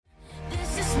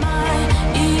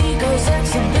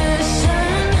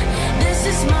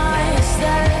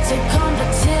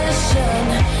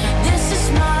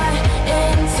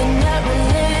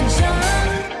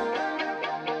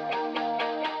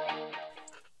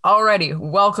Alrighty,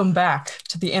 welcome back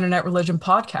to the Internet Religion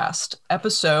Podcast.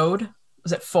 Episode,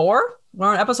 was it 4? We're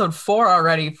on episode 4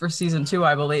 already for season 2,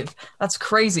 I believe. That's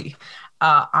crazy.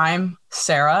 I'm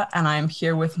Sarah, and I'm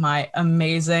here with my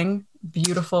amazing,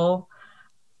 beautiful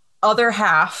other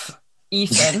half,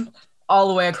 Ethan, all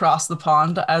the way across the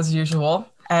pond, as usual.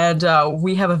 And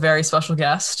we have a very special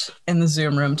guest in the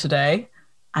Zoom room today.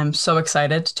 I'm so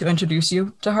excited to introduce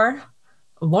you to her,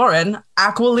 Lauren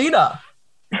Aquilita.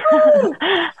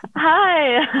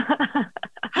 Hi.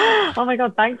 Oh my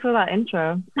God, thanks for that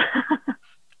intro.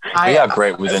 We are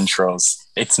great with intros.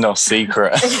 It's no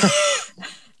secret.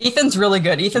 Ethan's really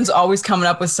good. Ethan's always coming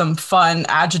up with some fun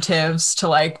adjectives to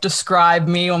like describe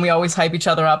me, and we always hype each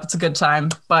other up. It's a good time.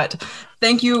 But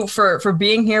thank you for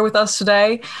being here with us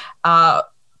today.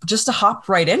 Just to hop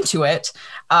right into it,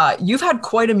 you've had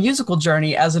quite a musical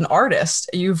journey as an artist.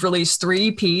 You've released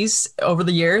 3 EPs over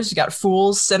the years. You got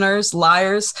Fools, Sinners,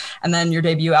 Liars, and then your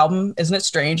debut album, Isn't It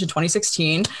Strange, in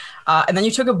 2016. And then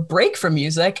you took a break from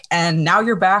music, and now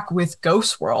you're back with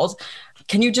Ghost World.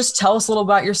 Can you just tell us a little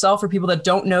about yourself for people that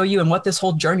don't know you and what this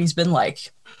whole journey's been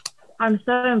like? I'm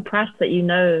so impressed that you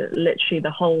know literally the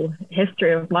whole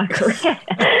history of my career.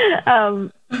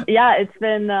 Yeah, it's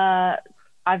been...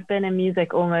 I've been in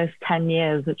music almost 10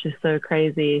 years, which is so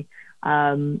crazy.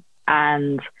 And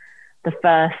the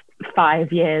first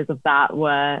 5 years of that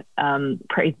were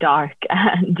pretty dark,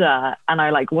 and I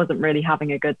like wasn't really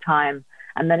having a good time.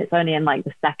 And then it's only in like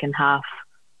the second half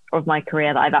of my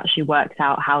career that I've actually worked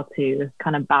out how to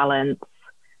kind of balance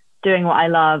doing what I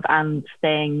love and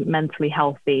staying mentally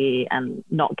healthy and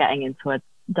not getting into a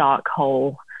dark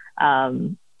hole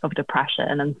of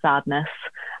depression and sadness.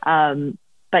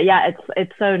 But yeah,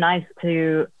 it's so nice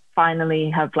to finally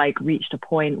have like reached a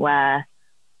point where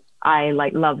I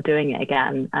like love doing it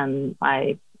again, and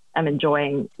I am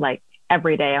enjoying like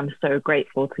every day. I'm so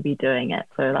grateful to be doing it.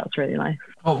 So that's really nice.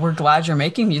 Well, we're glad you're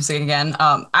making music again.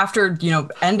 After,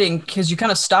 ending, because you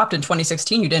kind of stopped in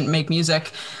 2016, you didn't make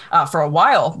music for a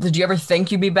while. Did you ever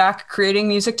think you'd be back creating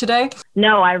music today?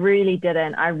 No, I really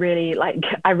didn't. I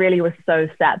really was so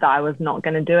set that I was not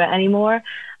going to do it anymore,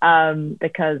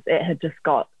 because it had just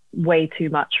got way too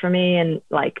much for me, and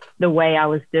like the way I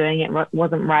was doing it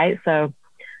wasn't right. So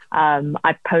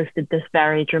I posted this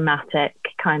very dramatic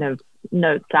kind of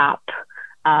notes app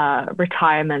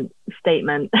retirement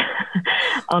statement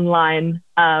online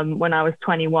when I was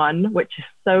 21, which is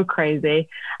so crazy.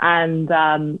 And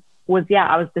I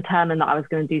was determined that I was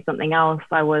going to do something else.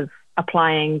 I was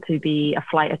applying to be a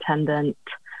flight attendant,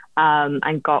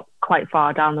 and got quite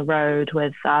far down the road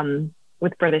with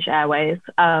British Airways.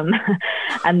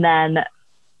 And then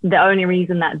the only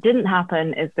reason that didn't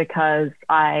happen is because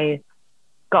I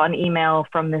got an email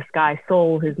from this guy,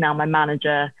 Saul, who's now my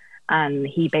manager. And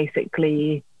he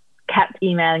basically kept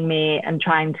emailing me and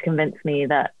trying to convince me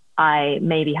that I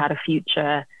maybe had a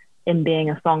future in being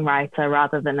a songwriter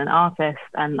rather than an artist.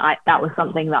 And that was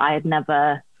something that I'd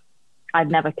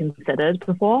never considered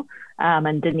before,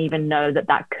 and didn't even know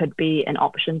that could be an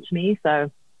option to me. So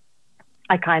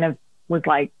I kind of was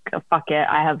like, oh, fuck it,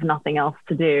 I have nothing else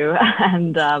to do,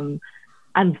 and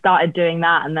started doing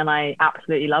that. And then I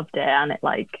absolutely loved it, and it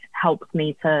like helped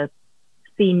me to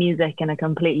see music in a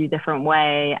completely different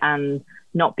way and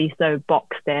not be so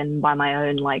boxed in by my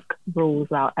own like rules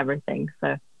about everything.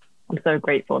 So I'm so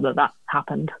grateful that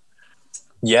happened.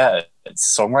 Yeah,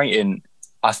 songwriting,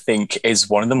 I think, is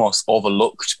one of the most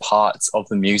overlooked parts of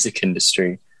the music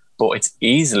industry, but it's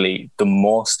easily the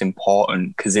most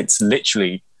important because it's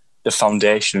literally the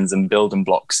foundations and building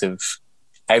blocks of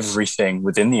everything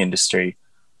within the industry.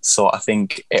 So I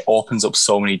think it opens up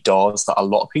so many doors that a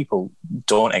lot of people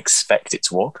don't expect it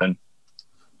to open.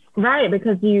 Right,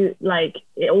 because you like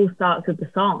it all starts with the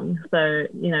song. So,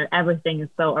 everything is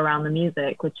built around the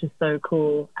music, which is so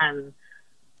cool. And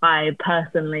I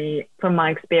personally, from my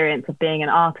experience of being an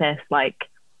artist, like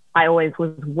I always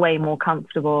was way more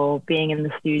comfortable being in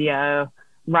the studio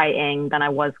writing than I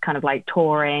was kind of like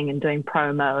touring and doing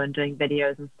promo and doing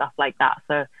videos and stuff like that.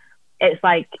 So it's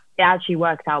like it actually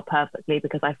worked out perfectly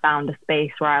because I found a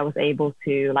space where I was able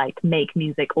to like make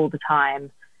music all the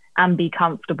time and be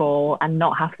comfortable and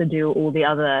not have to do all the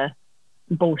other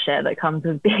bullshit that comes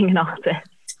with being an artist.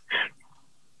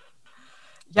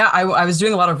 Yeah, I was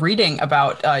doing a lot of reading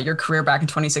about your career back in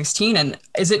 2016. And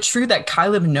is it true that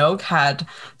Kylie Minogue had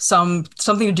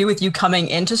something to do with you coming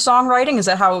into songwriting? Is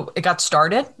that how it got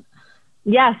started?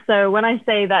 Yeah, so when I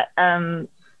say that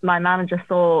my manager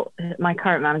Saul, my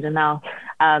current manager now,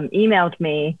 emailed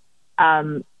me,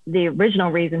 the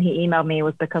original reason he emailed me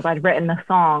was because I'd written a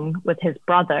song with his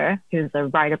brother, who's a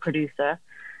writer-producer.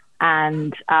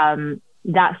 And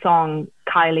that song,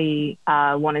 Kylie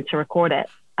wanted to record it.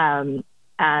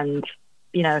 And,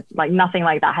 you know, like nothing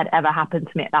like that had ever happened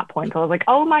to me at that point. So I was like,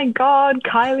 oh my God,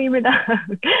 Kylie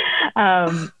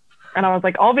Minogue. And I was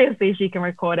like, obviously she can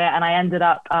record it. And I ended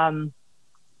up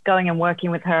going and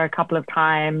working with her a couple of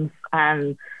times.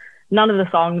 And none of the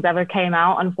songs ever came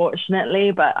out,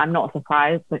 unfortunately, but I'm not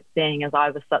surprised, but seeing as I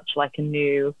was such like a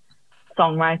new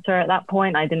songwriter at that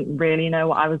point, I didn't really know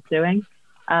what I was doing.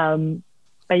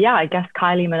 But yeah, I guess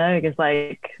Kylie Minogue is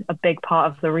like a big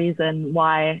part of the reason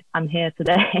why I'm here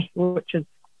today, which is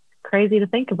crazy to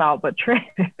think about, but true.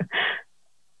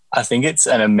 I think it's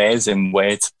an amazing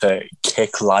way to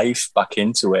kick life back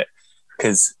into it,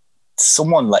 because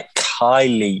someone like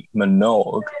Kylie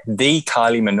Minogue, the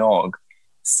Kylie Minogue,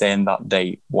 saying that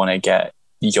they want to get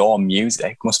your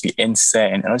music must be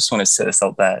insane. And I just want to set this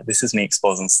out there. This is me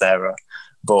exposing Sarah.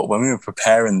 But when we were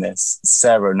preparing this,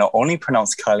 Sarah not only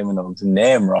pronounced Kylie Minogue's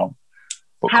name wrong,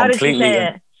 but How completely... did you say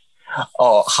it?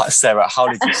 Oh, Sarah, how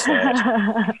did you say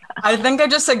it? I think I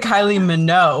just said Kylie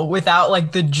Minogue without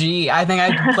like the G. I think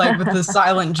I like with the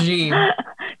silent G.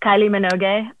 Kylie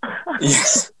Minogue?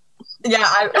 Yes.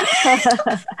 Yeah.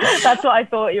 That's what I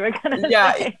thought you were going to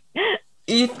say.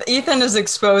 Ethan is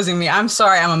exposing me. I'm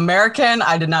sorry. I'm American.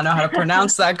 I did not know how to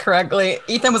pronounce that correctly.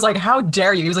 Ethan was like, how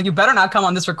dare you? He was like, you better not come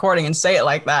on this recording and say it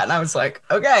like that. And I was like,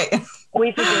 okay.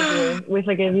 We forgive you. We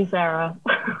forgive you, Sarah.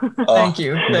 Thank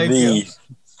you. Thank you.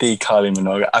 The Kylie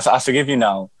Minogue. I forgive you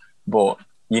now, but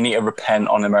you need to repent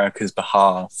on America's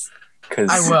behalf.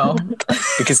 I will.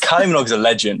 Because Kylie Minogue's a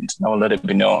legend. I will let it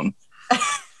be known.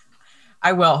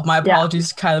 I will. My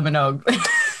apologies, Kylie Minogue.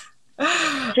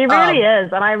 She really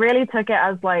is. And I really took it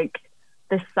as like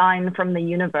this sign from the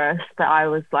universe that I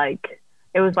was like,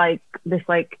 it was like this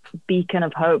like beacon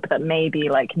of hope that maybe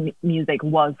like music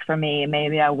was for me and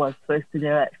maybe I was supposed to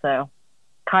do it. So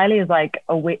Kylie is like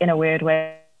in a weird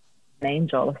way an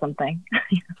angel or something.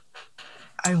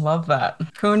 I love that.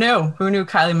 Who knew? Who knew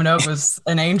Kylie Minogue was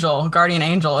an angel, guardian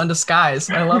angel in disguise?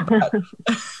 I love that.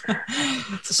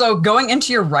 So going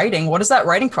into your writing, what does that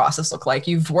writing process look like?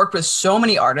 You've worked with so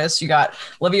many artists. You got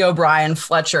Olivia O'Brien,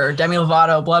 Fletcher, Demi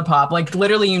Lovato, Blood Pop, like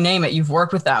literally you name it, you've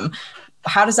worked with them.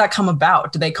 How does that come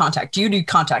about? Do they contact you? Do you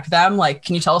contact them? Like,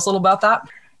 can you tell us a little about that?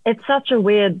 It's such a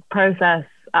weird process.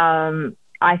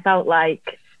 I felt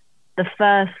like the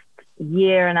first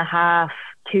year and a half,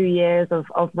 2 years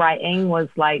of writing was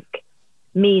like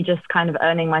me just kind of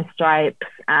earning my stripes,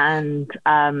 and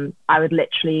I would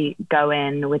literally go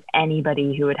in with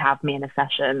anybody who would have me in a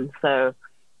session. So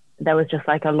there was just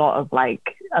like a lot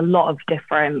of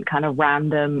different kind of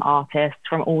random artists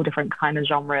from all different kind of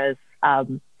genres.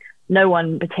 No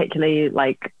one particularly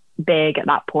like big at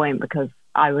that point because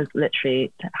I was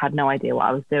literally had no idea what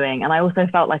I was doing. And I also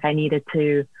felt like I needed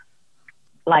to,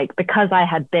 like, because I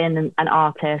had been an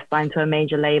artist signed to a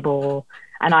major label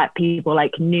and people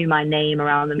like knew my name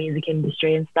around the music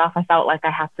industry and stuff, I felt like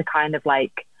I had to kind of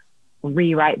like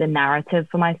rewrite the narrative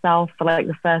for myself for like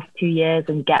the first 2 years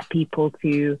and get people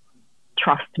to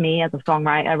trust me as a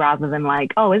songwriter rather than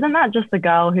like, oh, isn't that just a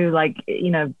girl who like, you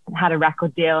know, had a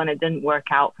record deal and it didn't work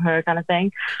out for her kind of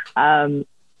thing. So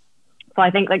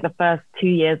I think like the first 2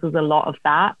 years was a lot of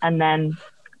that. And then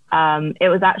it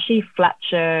was actually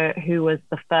Fletcher who was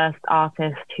the first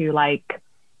artist who like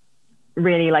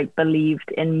really like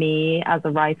believed in me as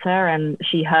a writer, and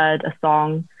she heard a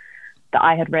song that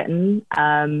I had written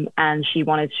and she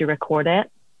wanted to record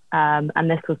it. And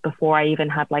this was before I even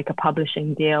had like a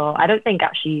publishing deal. I don't think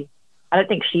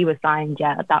she was signed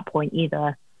yet at that point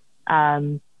either.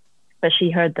 But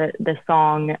she heard the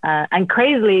song and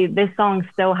crazily, this song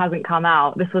still hasn't come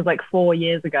out. This was like 4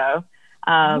 years ago.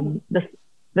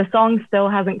 The song still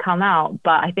hasn't come out,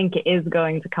 but I think it is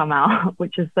going to come out,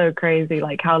 which is so crazy,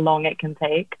 like how long it can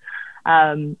take.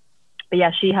 But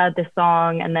yeah, she heard this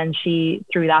song and then she,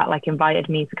 through that, like invited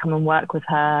me to come and work with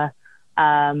her.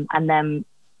 And then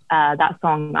that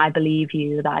song, I Believe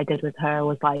You, that I did with her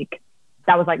was like,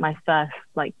 that was like my first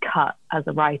like cut as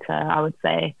a writer, I would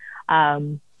say.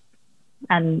 And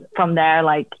from there,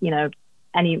 like, you know,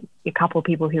 a couple of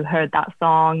people who heard that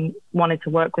song wanted to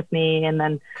work with me. And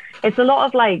then it's a lot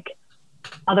of like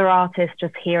other artists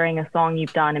just hearing a song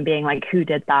you've done and being like, who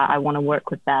did that? I want to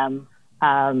work with them.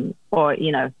 Or,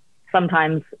 you know,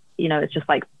 sometimes, you know, it's just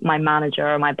like my manager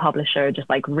or my publisher just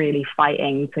like really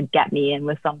fighting to get me in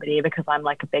with somebody because I'm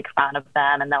like a big fan of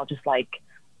them, and they'll just like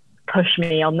push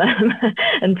me on them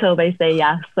until they say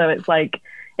yes. So it's like,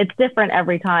 it's different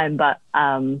every time, but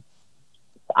I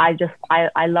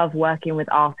love working with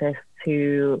artists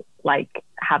who like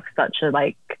have such a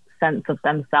like sense of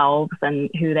themselves and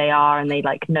who they are, and they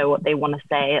like know what they want to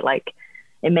say.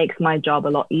 it makes my job a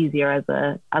lot easier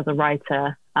as a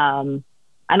writer. And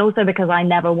also because I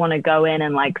never want to go in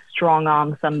and like strong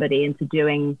arm somebody into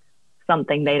doing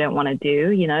something they don't want to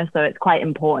do, you know? So it's quite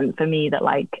important for me that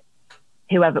like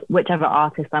whichever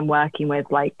artist I'm working with,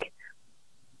 like,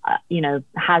 you know,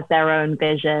 has their own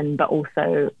vision, but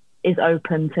also is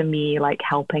open to me like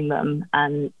helping them.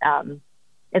 And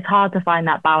it's hard to find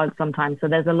that balance sometimes. So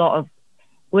there's a lot of,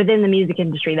 within the music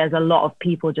industry, there's a lot of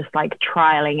people just like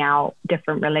trialing out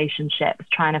different relationships,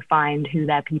 trying to find who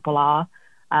their people are.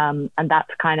 And that's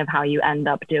kind of how you end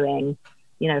up doing,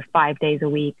 you know, 5 days a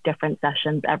week, different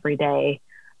sessions every day,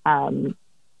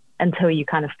 until you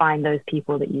kind of find those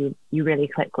people that you really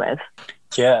click with.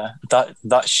 Yeah,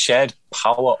 that shared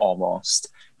power almost,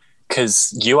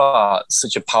 because you are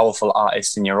such a powerful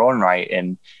artist in your own right,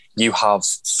 and you have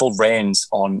full reins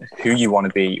on who you want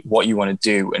to be, what you want to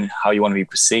do, and how you want to be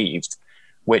perceived,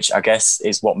 which I guess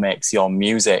is what makes your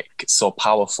music so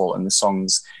powerful and the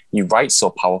songs you write so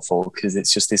powerful, because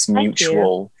it's just this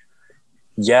mutual.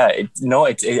 Yeah,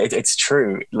 it's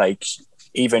true. Like,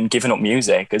 even giving up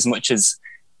music, as much as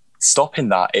stopping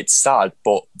that, it's sad,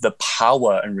 but the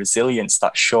power and resilience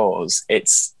that shows,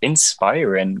 it's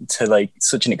inspiring to like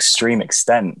such an extreme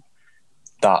extent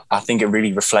that I think it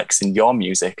really reflects in your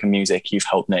music and music you've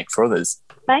helped make for others.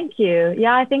 Thank you.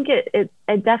 Yeah, I think it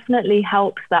definitely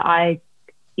helps that I,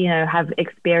 you know, have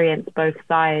experienced both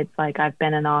sides. Like, I've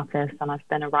been an artist and I've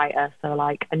been a writer, so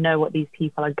like I know what these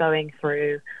people are going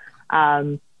through,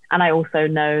 and I also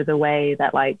know the way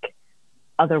that like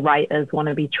other writers want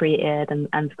to be treated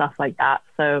and stuff like that.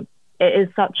 So it is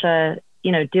such a,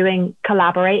 you know,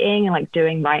 collaborating and like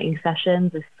doing writing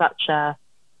sessions is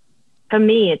for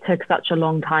me, it took such a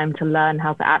long time to learn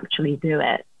how to actually do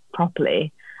it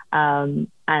properly. And,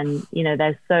 you know,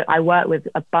 I work with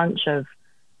a bunch of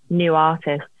new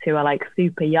artists who are like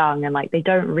super young and like they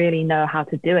don't really know how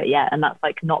to do it yet. And that's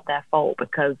like not their fault,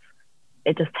 because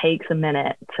it just takes a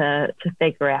minute to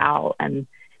figure it out. And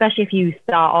especially if you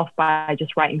start off by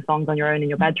just writing songs on your own in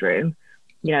your bedroom,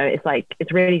 you know, it's like,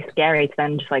 it's really scary to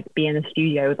then just like be in a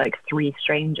studio with like 3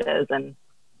 strangers and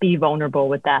be vulnerable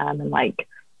with them and like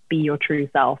be your true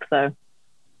self. So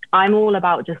I'm all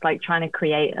about just like trying to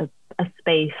create a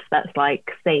space that's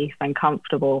like safe and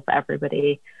comfortable for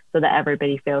everybody, so that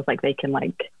everybody feels like they can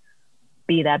like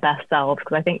be their best selves.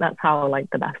 Because I think that's how like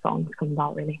the best songs come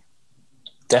about, really.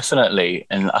 Definitely.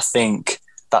 And I think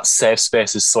that safe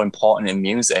space is so important in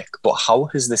music. But how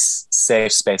has this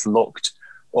safe space looked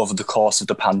over the course of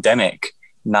the pandemic?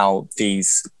 Now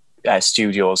these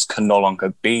studios can no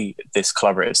longer be this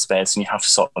collaborative space and you have to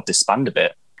sort of disband a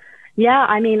bit. Yeah,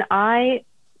 I mean, I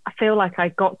feel like I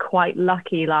got quite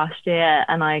lucky last year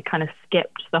and I kind of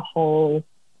skipped the whole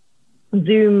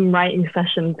Zoom writing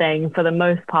session thing for the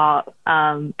most part,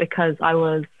 because I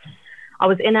was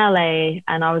in LA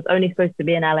and I was only supposed to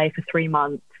be in LA for 3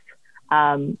 months.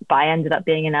 But I ended up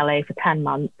being in LA for 10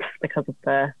 months because of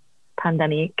the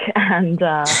pandemic. And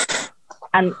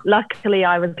luckily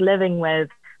I was living with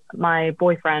my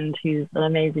boyfriend, who's an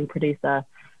amazing producer,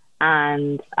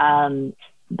 and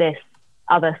this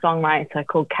other songwriter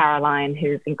called Caroline,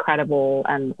 who's incredible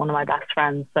and one of my best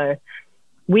friends. So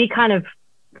we kind of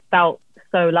felt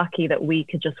so lucky that we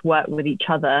could just work with each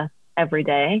other every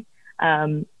day,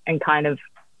 and kind of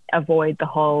avoid the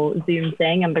whole Zoom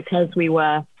thing. And because we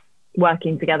were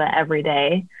working together every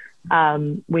day,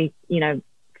 we, you know,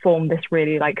 formed this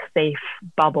really like safe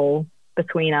bubble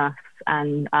between us,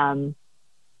 and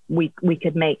we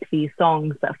could make these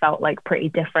songs that felt like pretty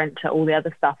different to all the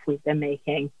other stuff we've been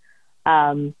making.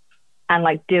 And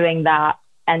like doing that,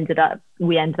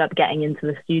 we ended up getting into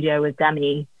the studio with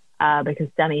Demi, because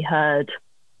Demi heard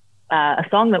a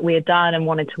song that we had done and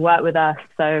wanted to work with us.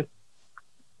 So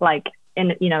like,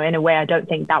 in a way, I don't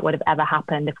think that would have ever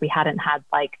happened if we hadn't had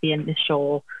like the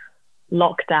initial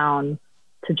lockdown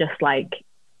to just like,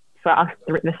 for us,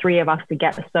 the 3 of us to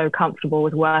get so comfortable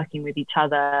with working with each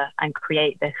other and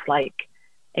create this like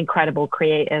incredible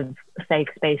creative safe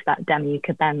space that Demi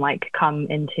could then like come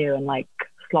into and like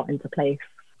slot into place.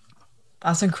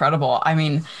 That's incredible. I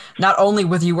mean, not only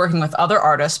with you working with other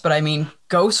artists, but I mean,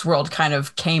 Ghost World kind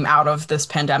of came out of this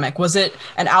pandemic. Was it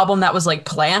an album that was like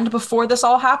planned before this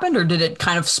all happened, or did it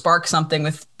kind of spark something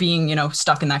with being, you know,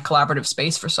 stuck in that collaborative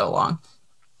space for so long?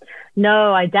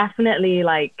 No, I definitely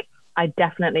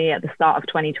at the start of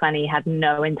 2020 had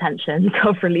no intentions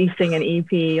of releasing an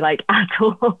EP like at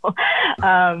all.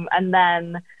 And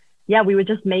then, yeah, we were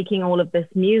just making all of this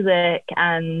music,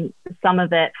 and some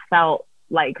of it felt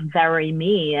like very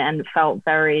me and felt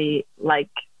very like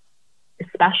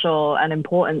special and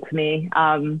important to me.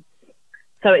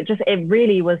 so it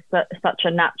really was such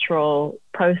a natural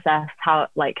process how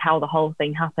the whole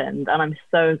thing happened, and I'm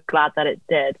so glad that it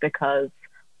did, because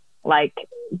like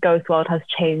Ghost World has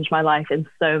changed my life in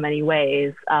so many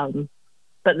ways.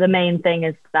 But the main thing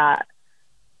is that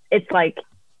it's like,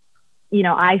 you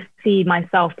know, I see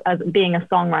myself as being a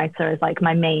songwriter as like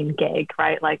my main gig,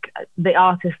 right? Like the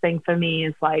artist thing for me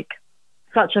is like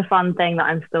such a fun thing that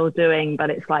I'm still doing, but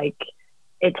it's like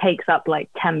it takes up like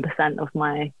 10% of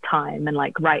my time, and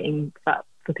like writing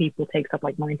for people takes up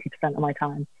like 90% of my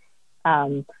time.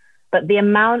 But the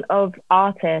amount of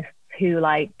artists who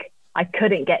like I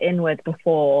couldn't get in with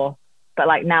before, but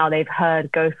like now they've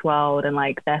heard Ghost World and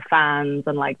like they're fans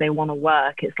and like they want to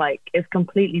work, it's like it's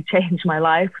completely changed my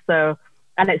life. So,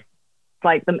 and it's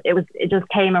like it just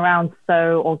came around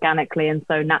so organically and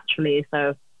so naturally.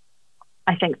 So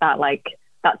I think that like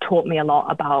that taught me a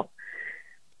lot about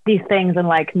these things, and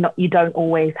like you don't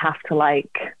always have to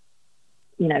like,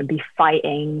 you know, be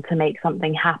fighting to make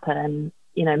something happen.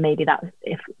 You know, maybe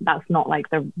if that's not like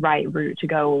the right route to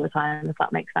go all the time, if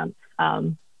that makes sense.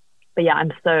 But yeah,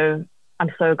 I'm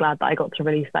so glad that I got to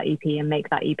release that EP and make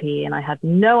that EP, and I had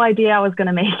no idea I was going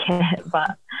to make it,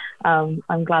 but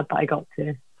I'm glad that I got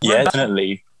to. Yeah,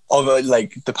 definitely. Although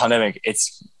like the pandemic,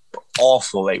 it's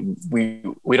awful. Like we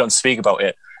don't speak about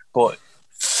it, but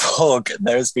fuck,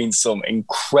 there's been some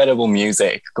incredible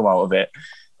music come out of it.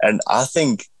 And I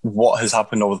think what has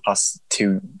happened over the past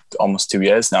almost 2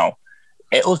 years now,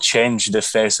 it'll change the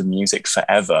face of music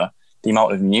forever. The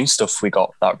amount of new stuff we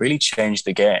got that really changed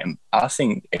the game. I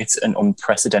think it's an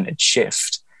unprecedented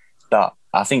shift that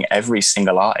I think every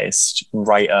single artist,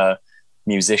 writer,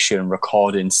 musician,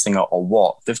 recording, singer, or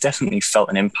what, they've definitely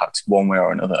felt an impact one way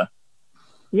or another.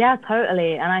 Yeah,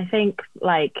 totally. And I think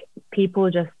like people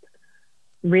just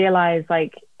realize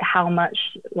like how much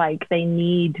like they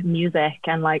need music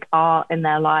and like art in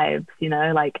their lives, you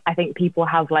know. Like I think people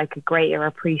have like a greater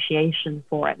appreciation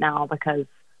for it now, because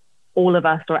all of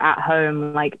us are at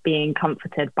home like being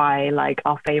comforted by like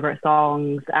our favorite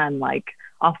songs and like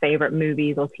our favorite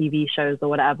movies or TV shows or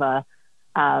whatever,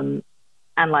 and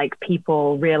like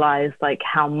people realize like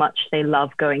how much they love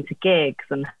going to gigs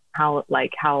and how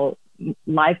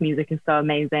live music is so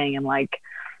amazing. And like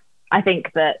I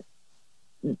think that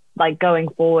like going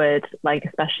forward, like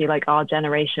especially like our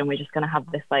generation, we're just going to have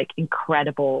this like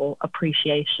incredible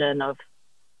appreciation of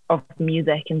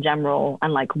music in general,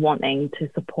 and like wanting to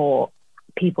support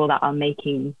people that are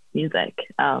making music,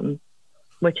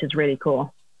 which is really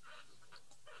cool.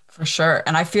 For sure.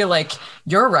 And I feel like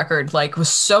your record like was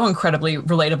so incredibly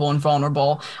relatable and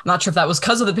vulnerable. I'm not sure if that was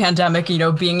because of the pandemic, you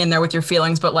know, being in there with your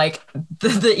feelings, but like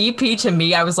the EP to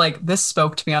me, I was like, this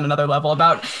spoke to me on another level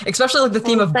about, especially like the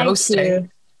theme of ghosting.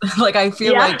 Like I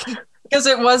feel like, because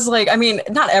it was like, I mean,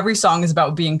 not every song is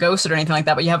about being ghosted or anything like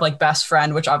that, but you have like Best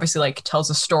Friend, which obviously like tells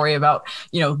a story about,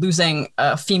 you know, losing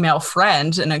a female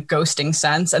friend in a ghosting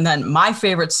sense. And then my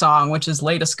favorite song, which is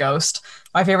Latest Ghost,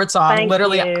 my favorite song. Thank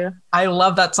literally you. I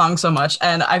love that song so much.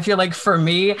 And I feel like for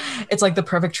me, it's like the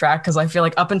perfect track, because I feel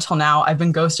like up until now, I've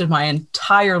been ghosted my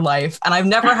entire life. And I've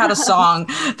never had a song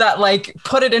that like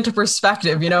put it into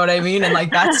perspective. You know what I mean? And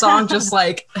like that song just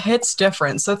like hits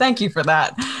different. So thank you for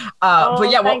that. But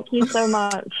yeah, thank you so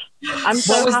much. I'm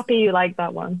so happy you like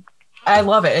that one. I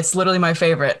love it. It's literally my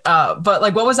favorite. But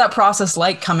like, what was that process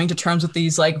like, coming to terms with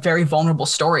these like very vulnerable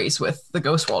stories with the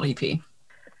Ghost World EP?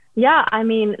 Yeah, I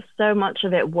mean, so much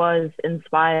of it was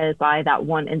inspired by that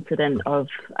one incident of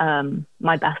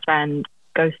my best friend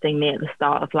ghosting me at the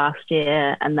start of last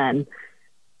year. And then,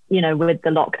 you know, with the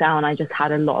lockdown, I just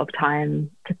had a lot of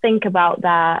time to think about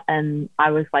that. And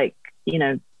I was like, you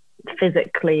know,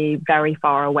 physically very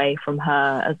far away from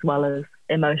her as well as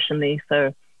emotionally.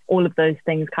 So all of those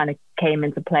things kind of came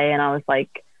into play. And I was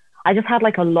like, I just had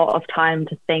like a lot of time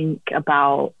to think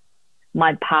about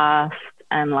my past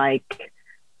and like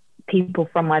people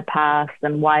from my past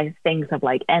and why things have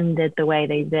like ended the way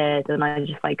they did. And I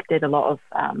just like did a lot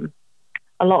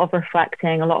of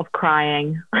reflecting, a lot of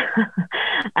crying,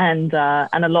 and a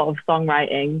lot of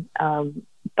songwriting.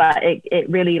 But it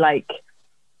really like,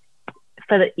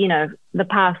 for the, you know, the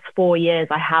past 4 years,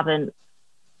 I haven't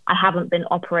been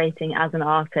operating as an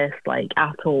artist like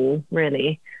at all,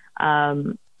 really.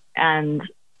 And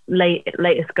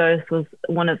Latest Ghost was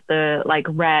one of the like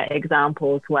rare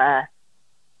examples where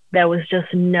there was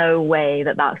just no way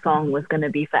that song was going to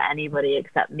be for anybody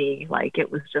except me. Like it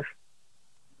was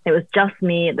just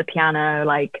me at the piano.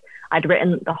 Like I'd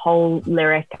written the whole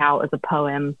lyric out as a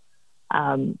poem,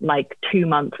 like 2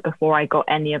 months before I got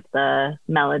any of the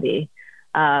melody.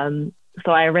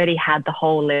 So I already had the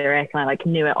whole lyric and I like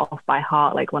knew it off by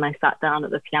heart, like when I sat down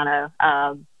at the piano.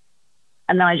 And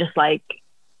then I just like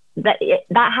that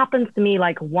happens to me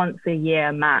like once a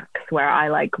year max, where I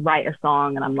like write a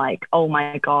song and I'm like, oh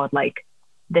my God, like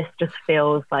this just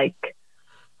feels like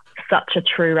such a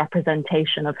true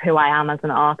representation of who I am as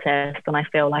an artist. And I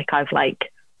feel like I've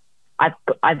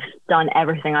done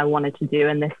everything I wanted to do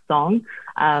in this song.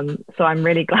 So I'm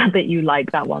really glad that you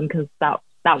like that one, because that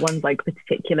one's like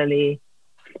particularly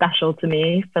special to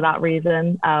me for that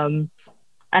reason.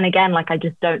 And again, like I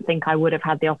just don't think I would have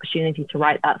had the opportunity to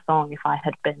write that song if I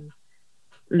had been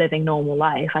living normal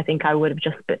life. I think I would have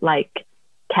just like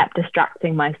kept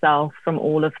distracting myself from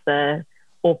all of the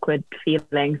awkward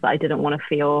feelings that I didn't want to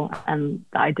feel and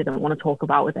that I didn't want to talk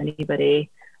about with anybody.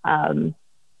 And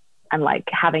like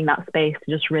having that space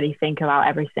to just really think about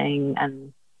everything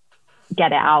and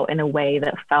get it out in a way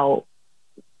that felt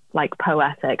like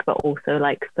poetic, but also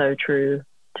like so true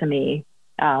to me.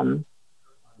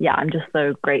 Yeah, I'm just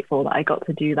so grateful that I got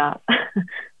to do that.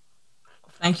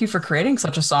 Thank you for creating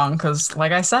such a song, because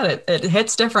like I said, it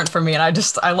hits different for me, and I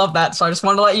love that. So I just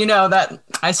wanted to let you know that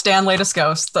I stan Latest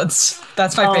Ghost. That's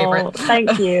my favorite.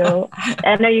 Thank you.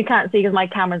 I know you can't see because my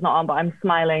camera's not on, but I'm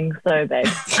smiling so big.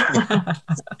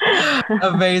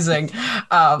 Amazing.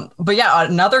 But yeah,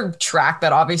 another track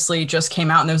that obviously just came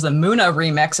out, and there's the Muna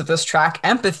remix of this track,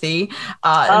 Empathy.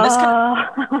 And this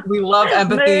we love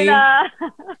Empathy.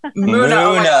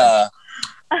 Muna.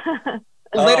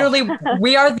 Literally,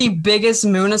 we are the biggest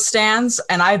Muna stans,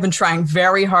 and I've been trying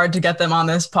very hard to get them on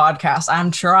this podcast.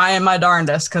 I'm trying my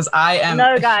darndest because I am.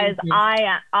 No, guys,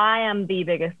 I am the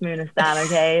biggest Muna stan.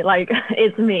 Okay, like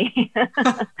it's me.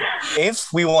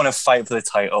 If we want to fight for the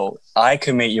title, I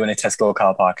can meet you in a Tesco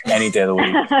car park any day of the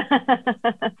week.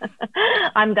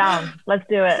 I'm down. Let's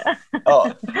do it.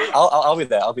 Oh, I'll be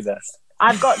there. I'll be there.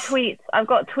 I've got tweets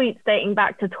dating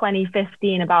back to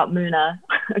 2015 about Muna.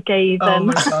 Okay, Ethan. Oh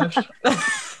my gosh.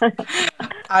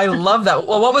 I love that.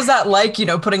 Well, what was that like,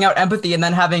 putting out Empathy and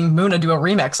then having Muna do a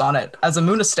remix on it as a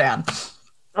Muna stan?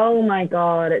 Oh my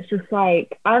God. It's just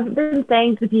like, I've been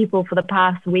saying to people for the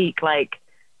past week, like,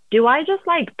 do I just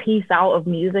like peace out of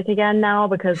music again now?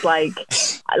 Because like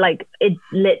it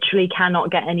literally cannot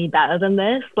get any better than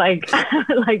this. Like,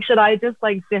 like, should I just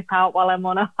like dip out while I'm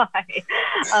on a high?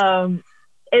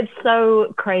 It's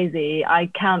so crazy. I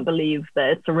can't believe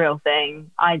that it's a real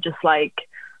thing. I got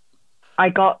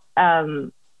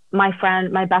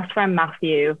my best friend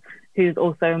Matthew, who's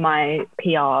also my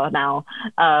PR now,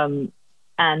 and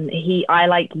I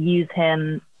like use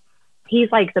him. He's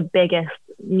like the biggest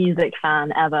music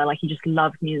fan ever. Like he just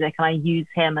loves music, and I use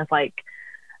him as like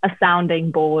a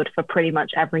sounding board for pretty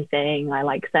much everything. I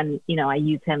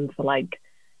use him for like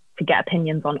to get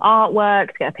opinions on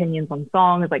artwork, to get opinions on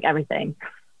songs, like everything.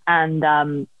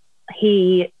 And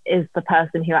he is the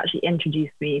person who actually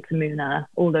introduced me to Muna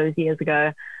all those years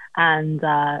ago. And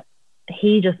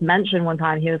he just mentioned one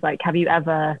time, he was like, have you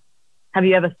ever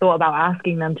thought about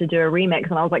asking them to do a remix?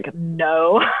 And I was like,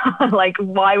 no. Like,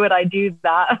 why would I do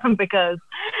that? Because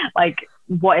like,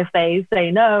 what if they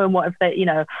say no? And what if they,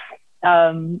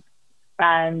 and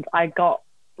I got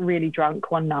really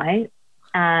drunk one night,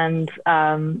 and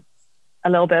a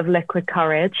little bit of liquid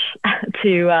courage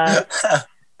to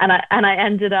and I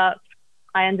ended up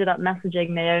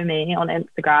messaging Naomi on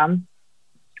Instagram,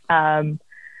 and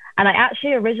I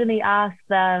actually originally asked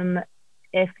them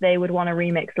if they would want to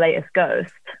remix Latest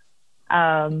Ghost,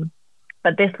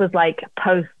 but this was like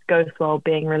post Ghost World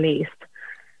being released,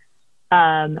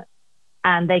 and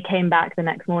they came back the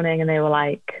next morning and they were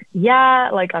like,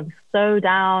 yeah, like I'm so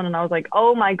down. And I was like,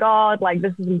 oh my God, like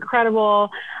this is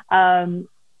incredible. And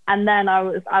then I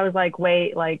was like,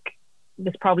 wait, like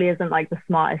this probably isn't like the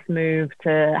smartest move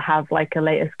to have like a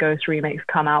Latest Ghost remix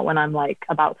come out when I'm like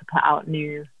about to put out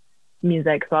new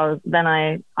music. So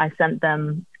I sent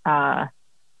them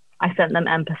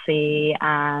Empathy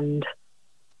and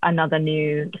another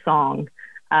new song,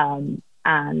 and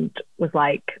was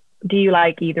like, do you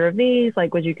like either of these?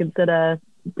 Like, would you consider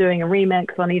doing a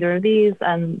remix on either of these?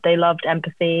 And they loved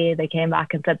Empathy. They came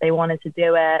back and said they wanted to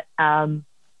do it.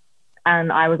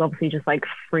 And I was obviously just like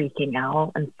freaking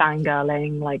out and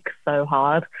fangirling like so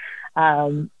hard.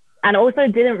 And also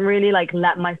didn't really like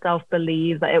let myself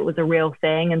believe that it was a real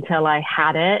thing until I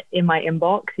had it in my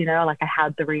inbox, like I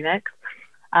had the remix.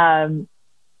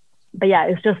 But yeah,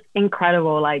 it's just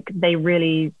incredible. Like they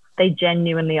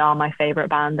genuinely are my favorite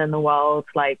band in the world.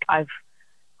 Like I've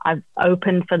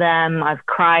opened for them. I've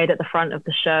cried at the front of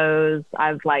the shows.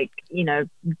 I've like,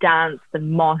 danced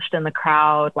and moshed in the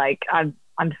crowd. Like I'm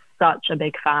such a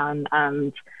big fan,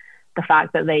 and the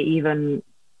fact that they even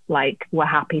like were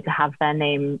happy to have their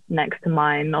name next to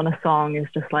mine on a song is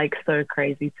just like so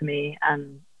crazy to me,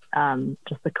 and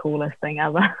just the coolest thing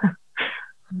ever.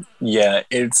 Yeah,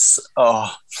 it's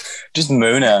just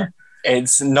Muna.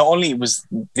 It's not only was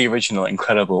the original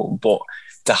incredible, but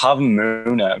to have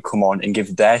Muna come on and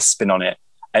give their spin on it,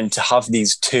 and to have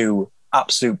these two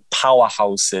absolute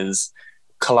powerhouses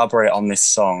collaborate on this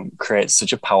song creates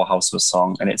such a powerhouse of a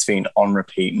song, and it's been on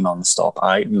repeat non-stop.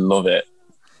 I love it.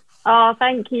 Oh,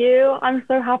 thank you. I'm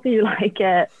so happy you like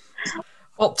it.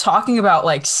 Well, talking about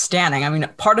like standing, I mean,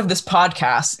 part of this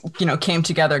podcast, came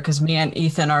together because me and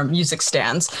Ethan are music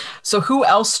stans. So who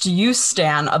else do you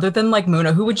stan other than like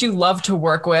Muna? Who would you love to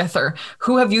work with, or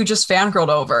who have you just fangirled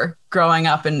over growing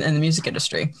up in the music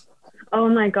industry? Oh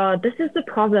my God, this is the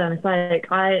problem. It's like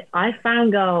I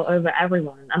fangirl over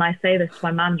everyone. And I say this to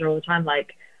my manager all the time,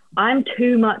 like, I'm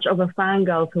too much of a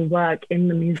fangirl to work in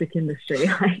the music industry.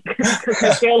 Like, because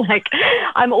I feel like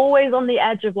I'm always on the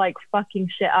edge of like fucking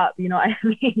shit up, you know what I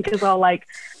mean? Because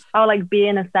I'll be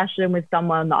in a session with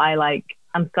someone that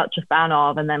I'm such a fan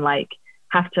of, and then like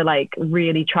have to like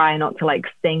really try not to like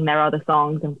sing their other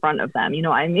songs in front of them, you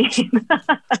know what I mean?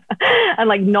 And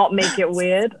like not make it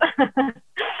weird.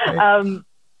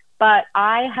 But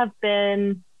I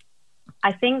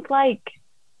think like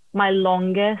my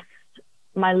longest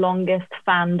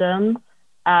fandom,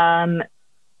 I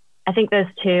think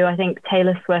there's two. I think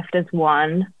Taylor Swift is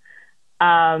one,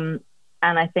 and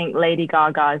I think Lady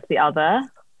Gaga is the other.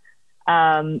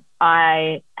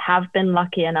 I have been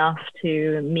lucky enough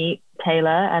to meet Taylor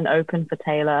and open for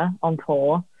Taylor on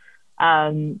tour,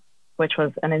 which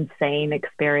was an insane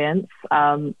experience.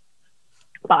 But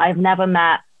I've never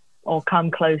met or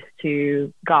come close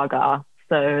to Gaga,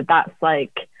 so that's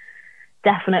like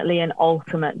definitely an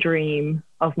ultimate dream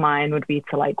of mine, would be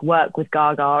to like work with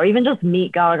Gaga, or even just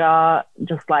meet Gaga,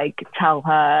 just like tell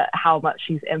her how much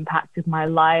she's impacted my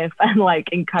life and like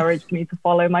encouraged me to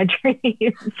follow my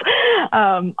dreams.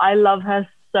 I love her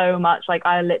so much. Like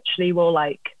I literally will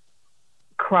like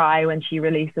cry when she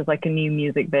releases like a new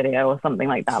music video or something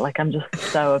like that. Like I'm just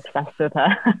so obsessed with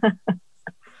her.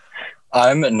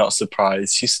 I'm not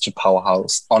surprised. She's such a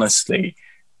powerhouse, honestly.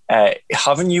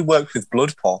 Haven't you worked with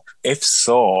Blood Pop? If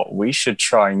so, we should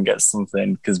try and get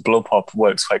something, because Blood Pop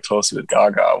works quite closely with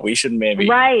Gaga. We should maybe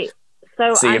see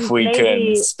if we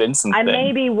can spin something. I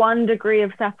may be 1 degree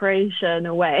of separation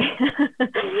away.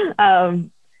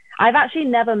 I've actually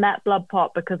never met Blood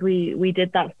Pop because we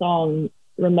did that song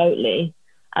remotely,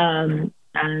 and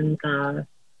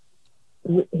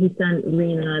he sent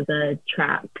Rena the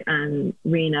track, and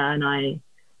Rena and I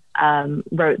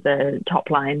wrote the top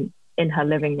line in her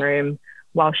living room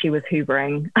while she was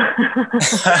hoovering.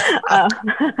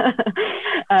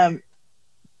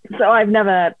 So I've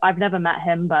never met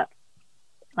him, but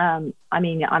I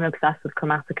mean, I'm obsessed with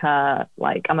Chromatica.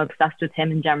 Like I'm obsessed with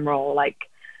him in general. Like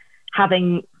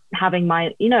having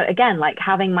my, again, like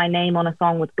having my name on a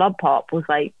song with Blood Pop was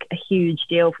like a huge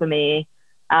deal for me.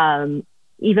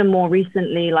 Even more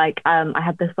recently, like I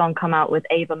had this song come out with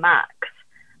Ava Max,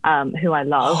 who I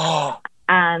love.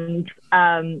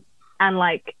 And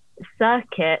like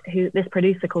Circuit, this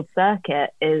producer called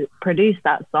Circuit produced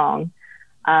that song.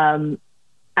 And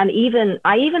I even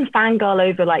fangirl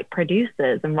over like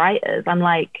producers and writers. I'm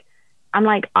like, I'm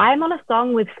on a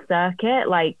song with Circuit,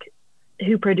 like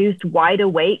who produced Wide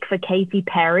Awake for Katy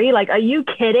Perry. Like, are you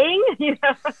kidding?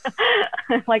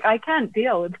 Like I can't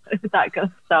deal with that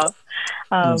kind of stuff.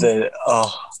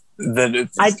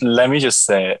 Let me just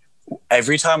say it.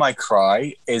 Every Time I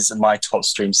Cry is my top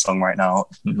stream song right now.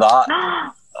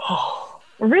 That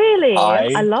really?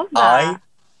 I love that. I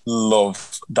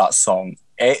love that song.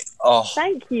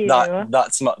 Thank you.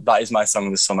 That is my song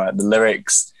of the summer. The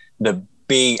lyrics, the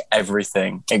beat,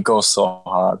 everything. It goes so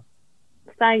hard.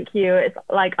 Thank you. It's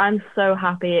like I'm so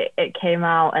happy it came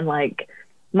out, and like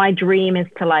my dream is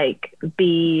to like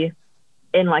be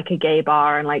in like a gay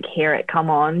bar and like hear it come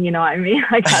on, you know what I mean?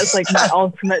 Like that's like my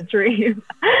ultimate dream,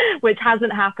 which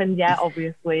hasn't happened yet,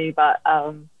 obviously, but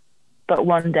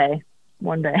one day.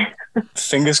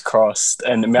 Fingers crossed.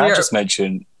 And may I just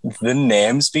mention the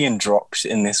names being dropped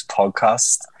in this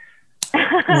podcast?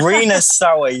 Rina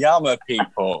Sawayama,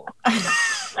 people.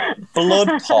 Blood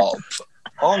Pop.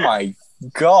 Oh my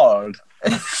God.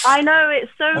 I know,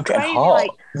 it's so crazy. Like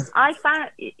I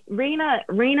found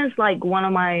Rena's like one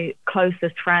of my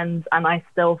closest friends, and I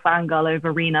still fangirl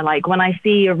over Rena. Like when I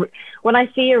see a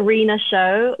Rena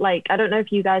show, like I don't know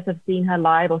if you guys have seen her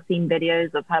live or seen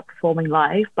videos of her performing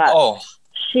live, but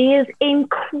she is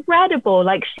incredible.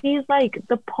 Like she's like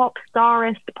the pop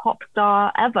star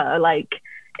ever. Like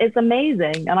it's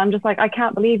amazing, and I'm just like, I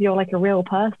can't believe you're like a real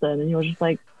person, and you're just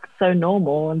like so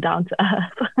normal and down to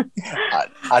earth.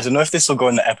 I don't know if this will go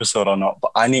in the episode or not, but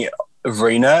I need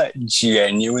Rina,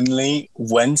 genuinely,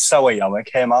 when Sawayama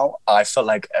came out, I felt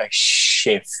like a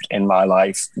shift in my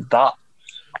life. That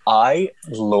I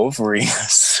love Rina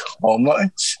so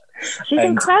much. She's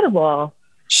incredible.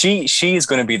 She is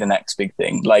going to be the next big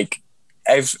thing. Like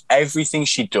everything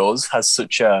she does has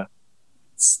such a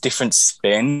different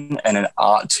spin and an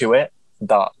art to it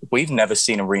that we've never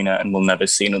seen a Rina and we'll never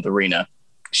see another Rina.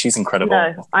 She's incredible.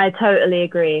 No, I totally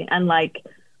agree. And like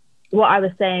what I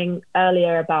was saying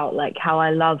earlier about like how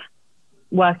I love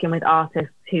working with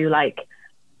artists who like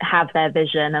have their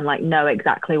vision and like know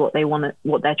exactly what they want to,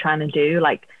 what they're trying to do.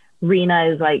 Like Rina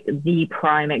is like the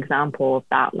prime example of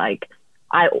that. Like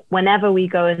whenever we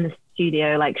go in the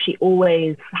studio, like she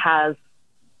always has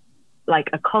like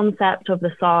a concept of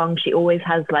the song. She always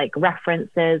has like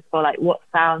references for like what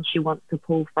sound she wants to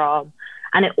pull from.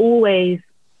 And it always,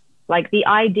 like the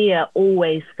idea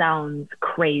always sounds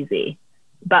crazy.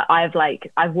 But I've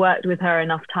worked with her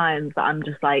enough times that I'm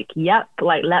just like, yep,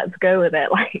 like let's go with it.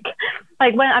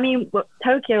 Like when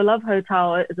Tokyo Love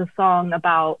Hotel is a song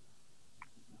about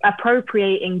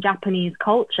appropriating Japanese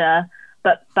culture,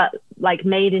 but like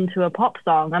made into a pop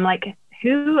song. I'm like,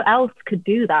 who else could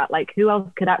do that? Like who else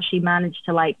could actually manage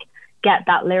to like get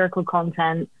that lyrical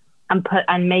content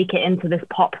and make it into this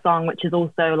pop song, which is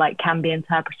also like can be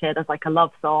interpreted as like a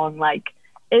love song. Like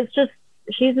it's just,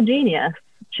 she's a genius.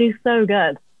 She's so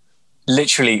good.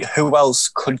 Literally, who else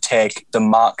could take the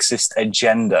Marxist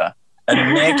agenda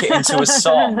and make it into a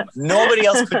song? Nobody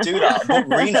else could do that but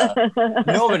Rina.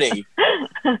 Nobody.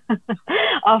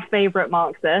 Our favorite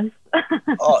Marxist.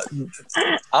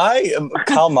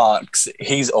 Karl Marx,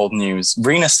 he's old news.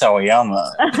 Rina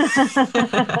Sawayama,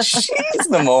 she's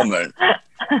the moment.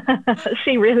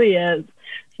 She really is.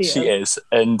 She is.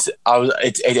 And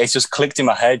it just clicked in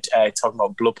my head talking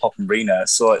about Blood Pop and Rina.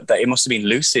 So that it must have been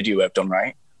Lucid you have done,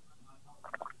 right?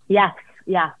 Yes,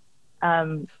 yeah.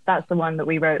 That's the one that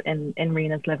we wrote in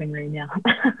Rina's living room, yeah.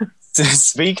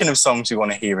 Speaking of songs you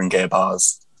want to hear in gay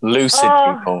bars, Lucid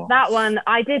People. That one,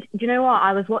 I did. Do you know what?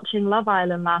 I was watching Love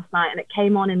Island last night and it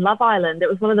came on in Love Island. It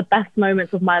was one of the best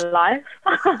moments of my life.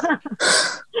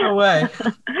 No way.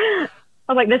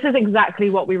 I was like, this is exactly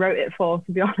what we wrote it for,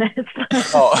 to be honest.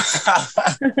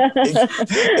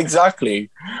 Exactly.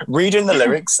 Read in the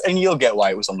lyrics and you'll get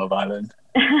why it was on Love Island.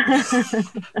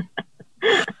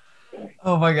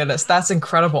 Oh my goodness, that's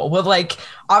incredible. Well, like,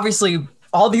 obviously,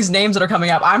 all these names that are coming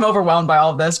up, I'm overwhelmed by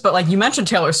all of this, but like you mentioned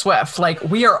Taylor Swift, like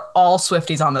we are all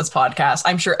Swifties on this podcast.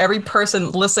 I'm sure every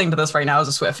person listening to this right now is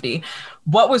a Swiftie.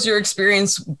 What was your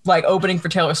experience like opening for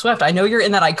Taylor Swift? I know you're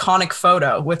in that iconic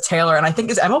photo with Taylor, and I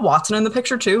think is Emma Watson in the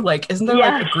picture too? Like, isn't there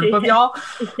like a group of y'all?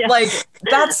 Yeah. Like,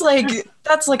 that's like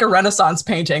a Renaissance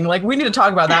painting. Like, we need to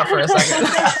talk about that for a second.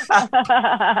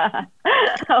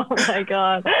 Oh my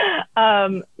God.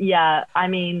 Yeah, I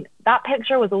mean, that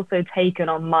picture was also taken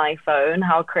on my phone.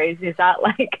 How crazy is that?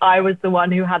 Like, I was the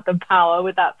one who had the power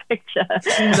with that picture.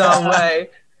 No way.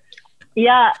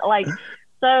 Yeah, like,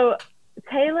 so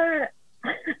Taylor,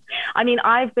 I mean,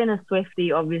 I've been a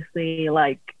Swiftie, obviously,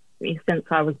 like, since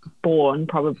I was born,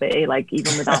 probably, like,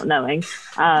 even without knowing.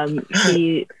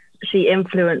 She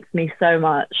influenced me so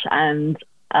much. And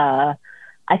I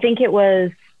think it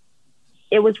was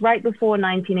right before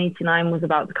 1989 was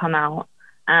about to come out.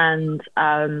 And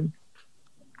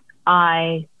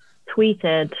I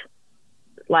tweeted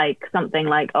like something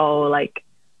like, oh, like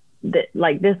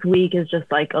this week is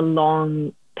just like a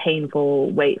long,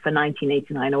 painful wait for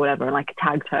 1989 or whatever, and like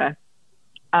tagged her.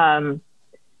 And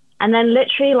then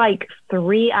literally like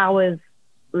 3 hours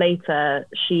later,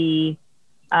 she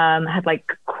had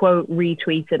like quote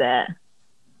retweeted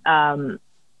it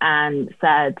and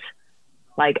said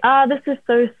like, this is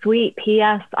so sweet.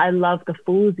 P.S. I love the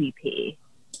Fool's EP.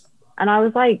 And I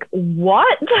was like,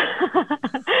 what?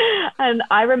 And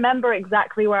I remember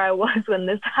exactly where I was when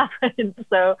this happened.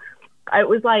 So it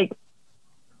was like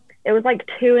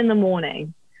 2 a.m.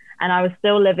 and I was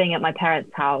still living at my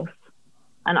parents' house.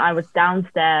 And I was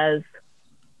downstairs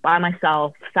by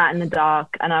myself, sat in the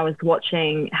dark, and I was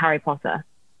watching Harry Potter.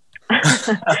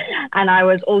 And I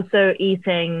was also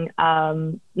eating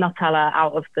Nutella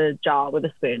out of the jar with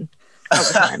a spoon at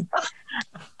the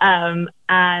time.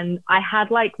 And I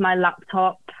had like my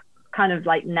laptop kind of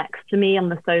like next to me on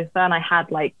the sofa, and I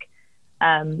had like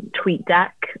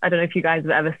TweetDeck. I don't know if you guys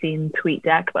have ever seen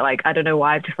TweetDeck, but like I don't know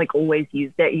why I've just like always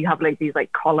used it. You have like these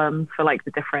like columns for like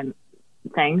the different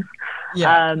things.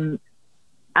 Yeah. And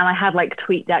I had like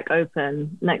TweetDeck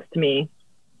open next to me,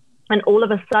 and all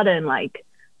of a sudden like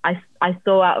I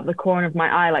saw out of the corner of my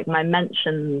eye like my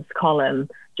mentions column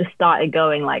just started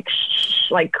going like shh,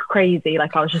 like crazy.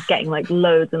 Like I was just getting like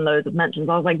loads and loads of mentions.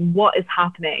 I was like, what is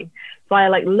happening? So I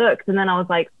like looked, and then I was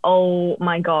like, oh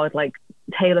my God, like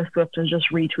Taylor Swift has just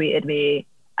retweeted me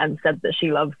and said that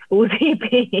she loves Fool's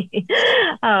EP.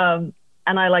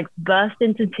 And I like burst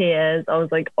into tears. I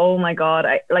was like, oh my God.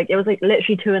 It was like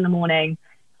literally 2 a.m.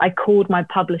 I called my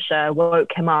publisher,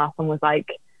 woke him up and was like,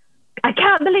 I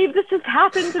can't believe this has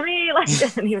happened to me. Like,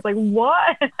 and he was like,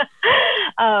 what?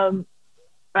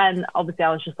 And obviously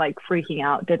I was just like freaking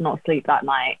out, did not sleep that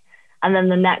night. And then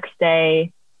the next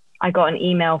day I got an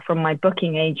email from my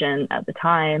booking agent at the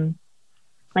time.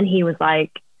 And he was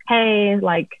like, hey,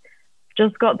 like,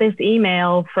 just got this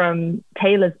email from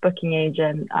Taylor's booking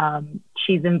agent.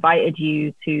 She's invited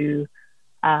you to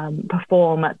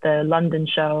perform at the London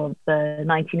show of the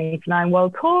 1989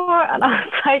 World Tour. And I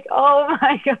was like, oh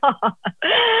my God.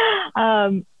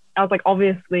 I was like,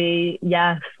 obviously,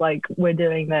 yes, like we're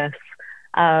doing this.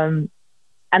 And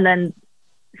then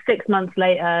 6 months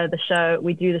later,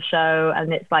 we do the show,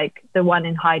 and it's like the one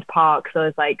in Hyde Park. So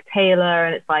it's like Taylor,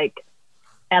 and it's like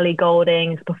Ellie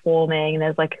Goulding is performing, and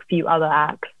there's like a few other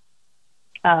acts.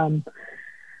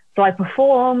 So I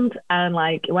performed, and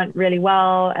like it went really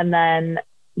well, and then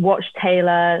watched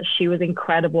Taylor. She was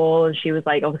incredible, and she was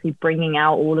like obviously bringing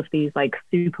out all of these like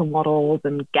supermodels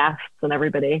and guests and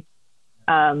everybody.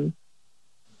 And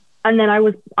then I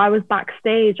was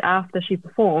backstage after she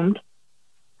performed,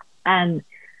 and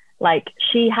like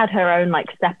she had her own like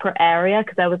separate area,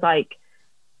 because there was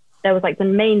like the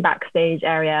main backstage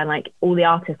area, and like all the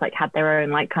artists like had their own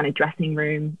like kind of dressing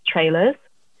room trailers.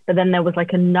 But then there was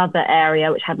like another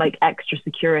area which had like extra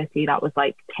security that was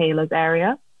like Taylor's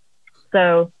area.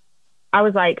 So I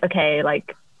was like, okay,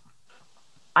 like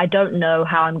I don't know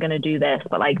how I'm gonna do this,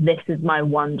 but like this is my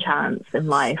one chance in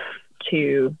life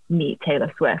to meet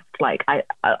Taylor Swift. Like I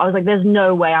was like, there's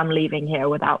no way I'm leaving here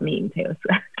without meeting Taylor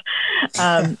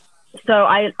Swift. So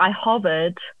I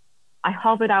hovered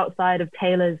outside of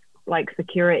Taylor's like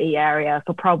security area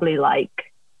for probably like,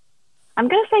 I'm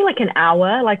gonna say like an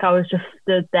hour. Like I was just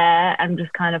stood there and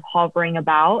just kind of hovering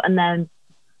about, and then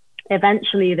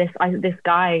eventually this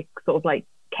guy sort of like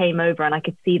came over, and I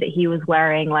could see that he was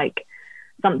wearing like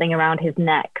something around his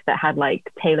neck that had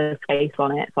like Taylor's face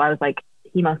on it. So I was like,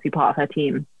 he must be part of her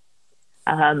team.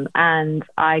 And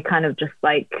I kind of just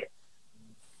like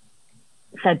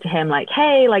said to him like,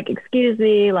 hey, like, excuse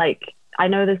me, like, I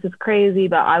know this is crazy,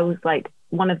 but I was like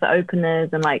one of the openers,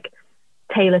 and like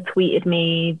Taylor tweeted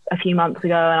me a few months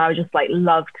ago, and I would just like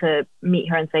love to meet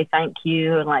her and say thank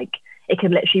you. And like, it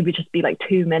could literally just be like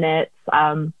 2 minutes.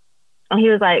 And he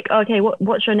was like, okay,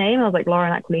 what's your name? I was like,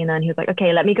 Lauren Aquilina. And he was like,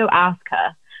 okay, let me go ask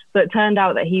her. So it turned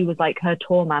out that he was like her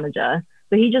tour manager.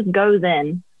 So he just goes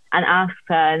in and asks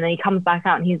her, and then he comes back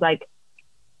out, and he's like,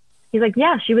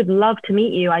 yeah, she would love to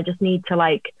meet you. I just need to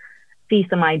like see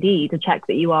some ID to check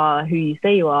that you are who you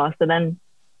say you are. So then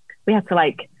we had to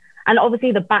like, and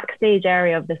obviously the backstage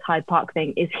area of this Hyde Park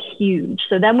thing is huge.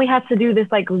 So then we had to do this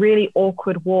like really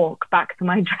awkward walk back to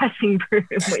my dressing room,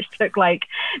 which took like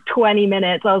 20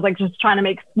 minutes. I was like just trying to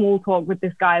make small talk with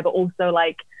this guy, but also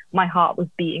like my heart was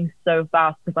beating so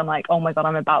fast because I'm like, oh my God,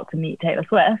 I'm about to meet Taylor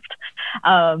Swift.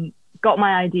 Got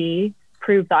my ID,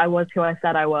 proved that I was who I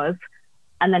said I was.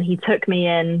 And then he took me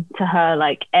in to her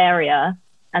like area,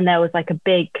 and there was like a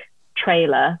big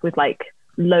trailer with like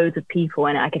loads of people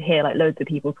in it. I could hear like loads of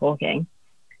people talking.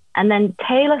 And then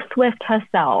Taylor Swift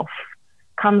herself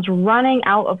comes running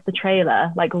out of the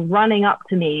trailer, like running up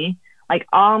to me, like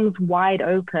arms wide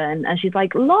open. And she's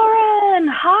like, Lauren,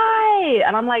 hi.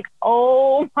 And I'm like,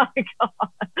 oh my God,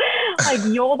 like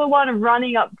you're the one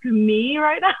running up to me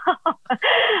right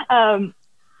now.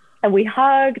 And we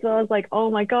hugged. I was like,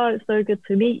 oh my God, it's so good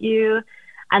to meet you.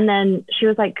 And then she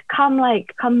was like, come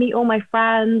meet all my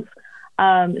friends.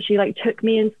 She like took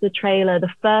me into the trailer.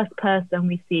 The first person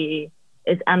we see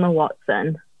is Emma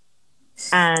Watson.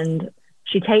 And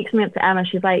she takes me up to Emma.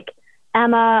 She's like,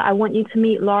 Emma, I want you to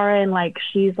meet Lauren. Like,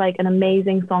 she's like an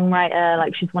amazing songwriter.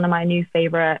 Like, she's one of my new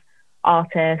favorite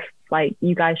artists. Like,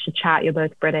 you guys should chat. You're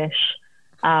both British.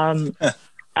 And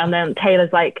then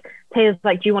Taylor's like, do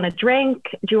you want a drink?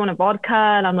 Do you want a vodka?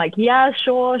 And I'm like, yeah,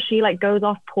 sure. She like goes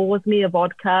off, pours me a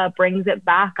vodka, brings it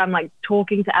back. I'm like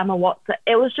talking to Emma Watson.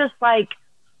 It was just like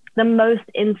the most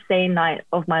insane night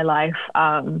of my life.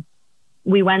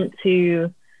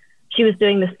 She was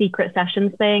doing the secret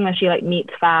sessions thing where she like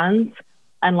meets fans,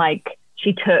 and like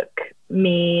she took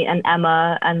me and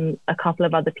Emma and a couple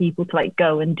of other people to like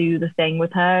go and do the thing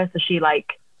with her. So she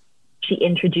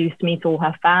introduced me to all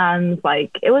her fans.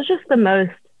 Like, it was just the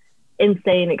most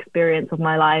insane experience of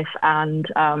my life. And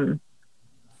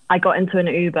I got into an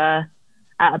Uber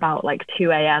at about like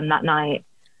 2 a.m. that night,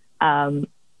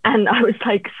 And I was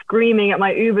like screaming at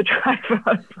my Uber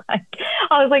driver.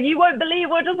 I was like, you won't believe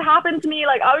what just happened to me.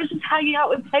 Like, I was just hanging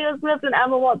out with Taylor Swift and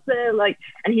Emma Watson. Like,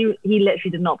 and he literally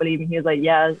did not believe me. He was like,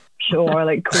 yeah, sure,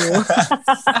 like, cool.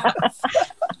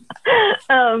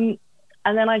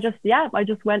 And then I just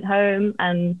went home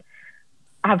and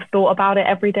have thought about it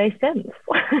every day since.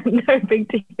 No big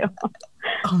deal.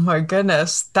 Oh my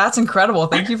goodness, that's incredible!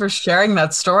 Thank you for sharing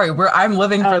that story. I'm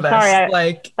living for this.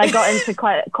 Sorry, I got into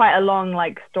quite a long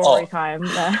like story time.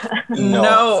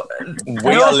 No,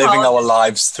 we are living our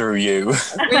lives through you.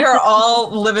 We are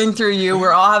all living through you.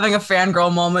 We're all having a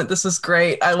fangirl moment. This is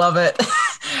great. I love it.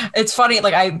 It's funny.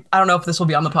 Like I don't know if this will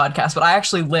be on the podcast, but I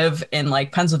actually live in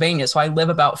like Pennsylvania, so I live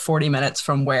about 40 minutes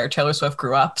from where Taylor Swift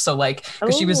grew up. So like,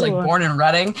 because she was like born in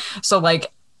Reading, so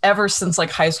like. Ever since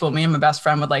like high school, me and my best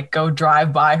friend would like go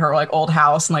drive by her like old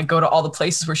house and like go to all the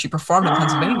places where she performed in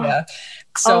Pennsylvania.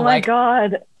 So oh my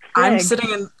God. I'm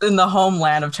sitting in the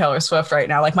homeland of Taylor Swift right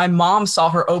now. Like my mom saw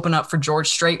her open up for George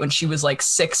Strait when she was like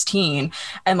 16.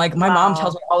 And like my mom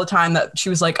tells me all the time that she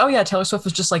was like, oh yeah, Taylor Swift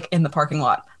was just like in the parking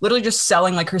lot, literally just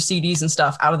selling like her CDs and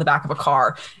stuff out of the back of a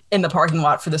car in the parking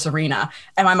lot for this arena.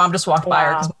 And my mom just walked by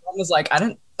her because my mom was like, I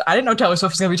didn't know Taylor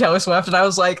Swift was going to be Taylor Swift. And I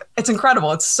was like, it's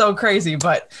incredible. It's so crazy.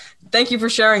 But thank you for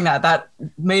sharing that. That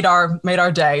made our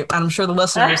day. And I'm sure the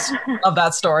listeners love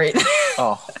that story.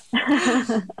 Oh.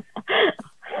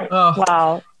 Oh.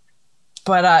 Wow.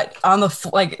 But on the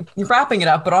like wrapping it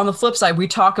up, but on the flip side, we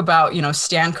talk about,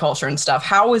 stan culture and stuff.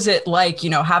 How is it like,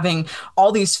 having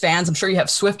all these fans? I'm sure you have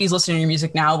Swifties listening to your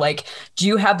music now. Like, do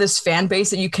you have this fan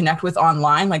base that you connect with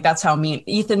online? Like, that's how me and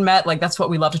Ethan met. Like, that's what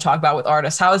we love to talk about with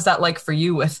artists. How is that like for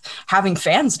you with having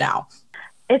fans now?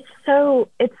 It's so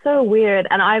weird.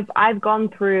 And I've gone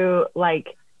through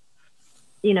like,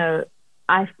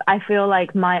 I feel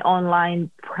like my online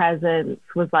presence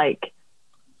was like,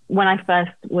 when I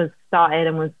first was started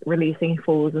and was releasing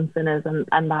Fools and Sinners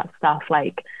and that stuff,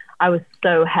 like I was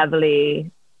so heavily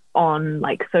on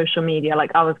like social media.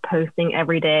 Like I was posting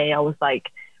every day. I was like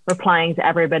replying to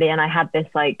everybody. And I had this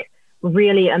like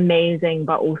really amazing,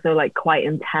 but also like quite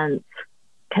intense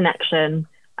connection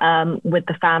with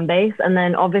the fan base. And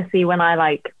then obviously when I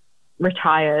like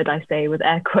retired, I say with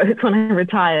air quotes, when I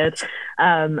retired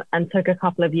and took a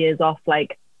couple of years off,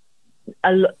 like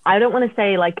I don't want to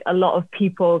say like a lot of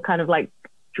people kind of like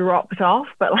dropped off,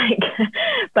 but like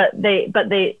but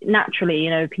they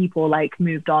naturally, people like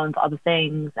moved on to other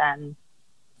things. And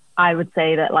I would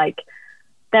say that like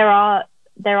there are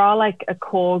like a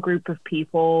core group of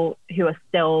people who are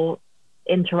still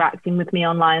interacting with me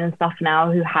online and stuff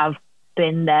now, who have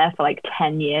been there for like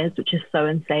 10 years, which is so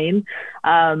insane.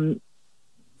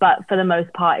 But for the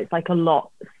most part, it's like a lot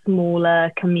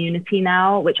smaller community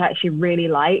now, which I actually really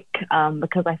like,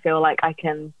 because I feel like I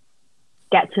can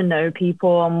get to know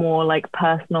people on more like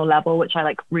personal level, which I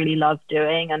like really love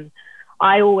doing. And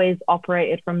I always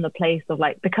operated from the place of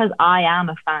like, because I am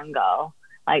a fangirl,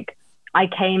 like I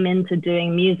came into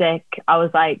doing music, I was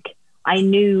like, I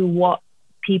knew what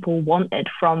people wanted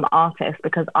from artists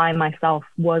because I myself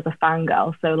was a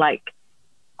fangirl. So like,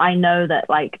 I know that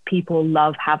like people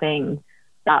love having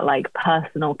that like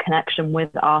personal connection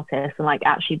with artists and like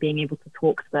actually being able to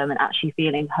talk to them and actually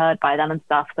feeling heard by them and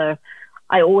stuff. So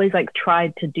I always like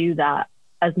tried to do that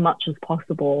as much as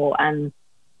possible. And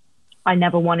I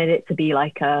never wanted it to be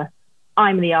like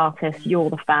I'm the artist, you're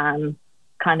the fan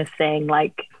kind of thing.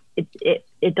 Like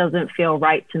it doesn't feel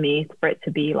right to me for it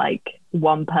to be like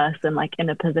one person like in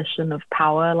a position of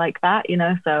power like that,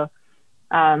 So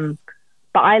but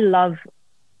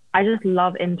I just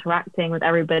love interacting with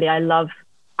everybody. I've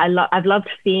loved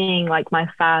seeing like my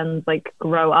fans like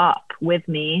grow up with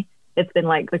me. It's been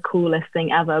like the coolest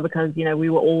thing ever because, we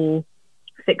were all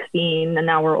 16 and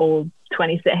now we're all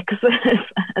 26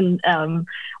 and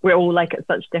we're all like at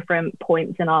such different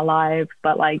points in our lives.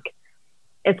 But like,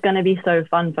 it's going to be so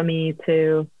fun for me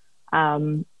to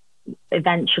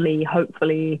eventually,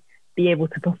 hopefully be able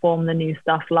to perform the new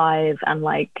stuff live and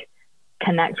like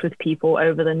connect with people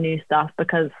over the new stuff,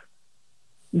 because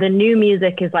the new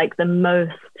music is like the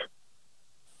most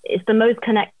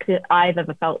connected I've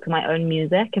ever felt to my own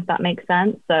music, if that makes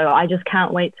sense. So I just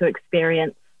can't wait to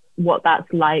experience what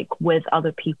that's like with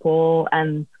other people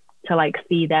and to like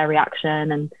see their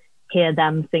reaction and hear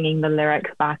them singing the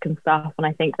lyrics back and stuff. And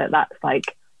I think that that's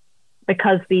like,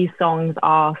 because these songs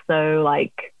are so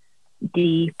like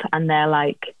deep and they're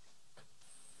like,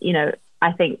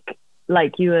 I think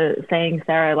like you were saying,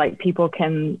 Sarah, like people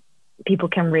can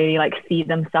really like see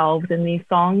themselves in these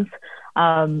songs,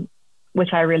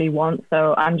 which I really want.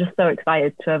 So I'm just so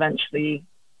excited to eventually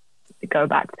go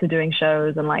back to doing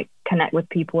shows and like connect with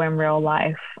people in real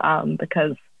life,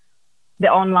 because the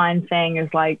online thing is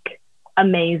like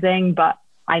amazing, but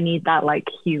I need that like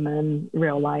human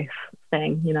real life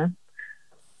thing, you know?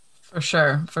 For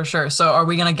sure, for sure. So are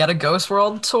we gonna get a Ghost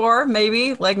World tour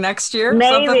maybe like next year?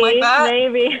 Maybe, something like that?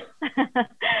 maybe.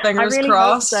 Fingers I really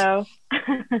crossed. Hope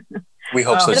so. We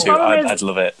hope so too. I'd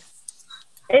love it.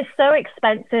 It's so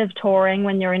expensive touring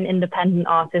when you're an independent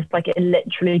artist. Like it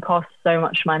literally costs so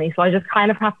much money. So I just kind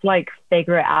of have to like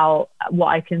figure it out what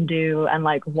I can do and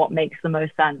like what makes the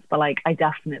most sense. But like I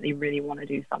definitely really want to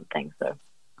do something. So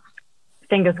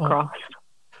fingers crossed.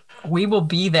 We will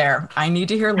be there. I need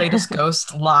to hear Latest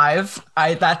Ghost live.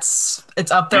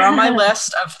 It's up there on my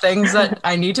list of things that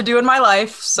I need to do in my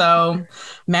life. So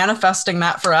manifesting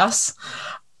that for us.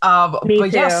 Me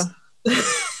but too. Yes.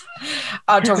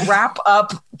 To wrap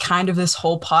up kind of this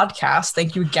whole podcast,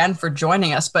 thank you again for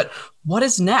joining us. But what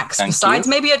is next? Besides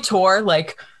maybe a tour,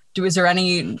 like is there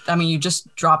any, I mean, you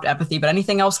just dropped Empathy, but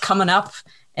anything else coming up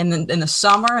in the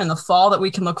summer and the fall that we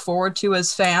can look forward to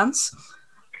as fans?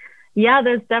 Yeah,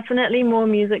 there's definitely more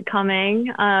music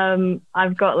coming.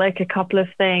 I've got like a couple of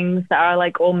things that are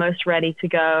like almost ready to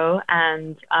go.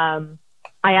 And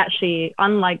I actually,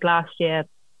 unlike last year,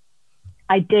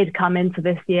 I did come into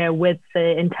this year with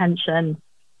the intention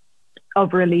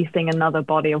of releasing another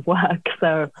body of work.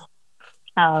 So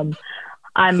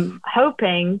I'm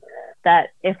hoping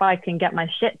that if I can get my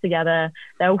shit together,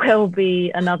 there will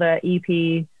be another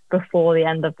EP before the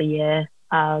end of the year.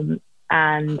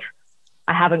 And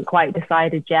I haven't quite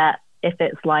decided yet if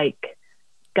it's like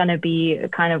going to be a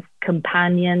kind of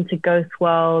companion to Ghost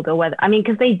World or whether, I mean,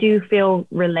 because they do feel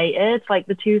related, like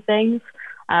the two things.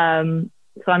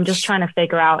 So I'm just trying to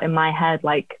figure out in my head,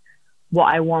 like what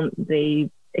I want the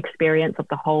experience of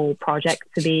the whole project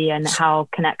to be and how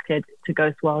connected to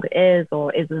Ghost World it is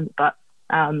or isn't. But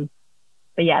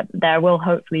yeah, there will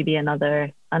hopefully be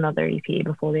another EP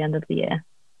before the end of the year.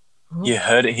 You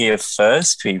heard it here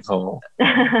first, people.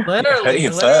 Literally.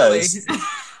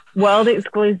 World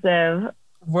exclusive.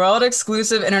 World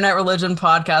exclusive, Internet Religion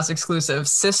podcast exclusive.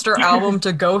 Sister album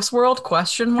to Ghost World? ?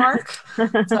 That's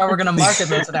how we're gonna market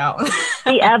this now.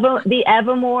 the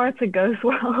Evermore to Ghost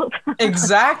World.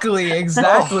 Exactly.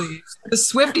 The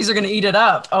Swifties are gonna eat it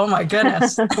up. Oh my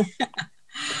goodness.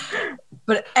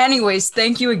 But anyways,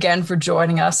 thank you again for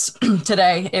joining us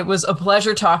today. It was a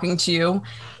pleasure talking to you.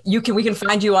 We can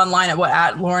find you online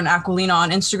at Lauren Aquilina on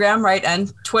Instagram, right?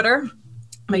 And Twitter.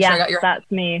 Make sure I got your that's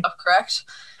me. Stuff correct.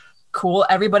 Cool.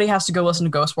 Everybody has to go listen to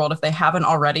Ghost World if they haven't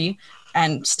already,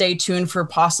 and stay tuned for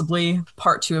possibly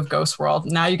part 2 of Ghost World.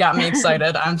 Now you got me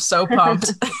excited. I'm so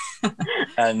pumped.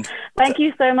 And thank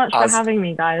you so much for having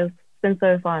me, guys. It's been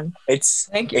so fun. It's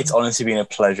honestly been a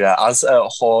pleasure. As a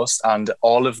host and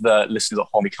all of the listeners at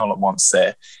home, we cannot want to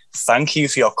say thank you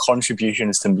for your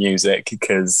contributions to music,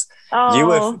 because you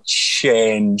have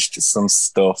changed some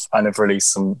stuff and have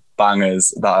released some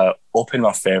bangers that are up in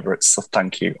my favourites. So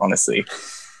thank you, honestly.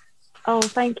 Oh,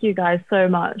 thank you guys so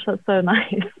much. That's so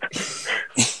nice.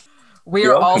 We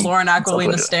are all Lauren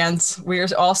Aquilina stans. We are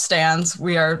all stans.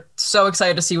 We are so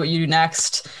excited to see what you do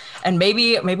next. And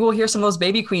maybe we'll hear some of those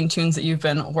Baby Queen tunes that you've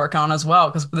been working on as well,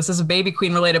 because this is a Baby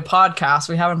Queen related podcast.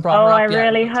 We haven't brought her up yet. I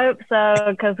really hope so,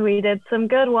 because we did some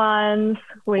good ones.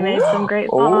 We made some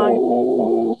great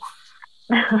songs.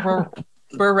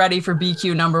 We're ready for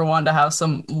BQ #1 to have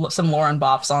some Lauren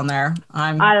bops on there.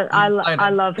 I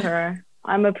love her.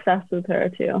 I'm obsessed with her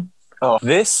too. Oh,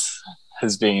 this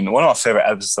has been one of our favorite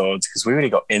episodes because we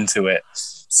really got into it.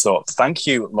 So thank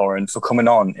you, Lauren, for coming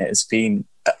on. It has been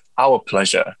our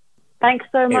pleasure. Thanks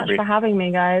so much for having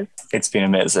me, guys. It's been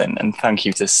amazing. And thank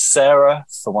you to Sarah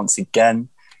for once again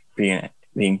being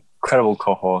the incredible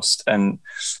co-host. And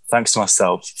thanks to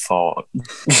myself for,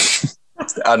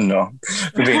 I don't know,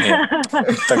 for being here.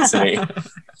 Thanks to me.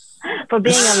 For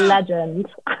being a legend.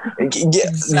 Yeah,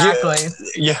 exactly.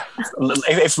 Yeah.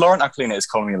 If Lauren Aquilina is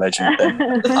calling me a legend, then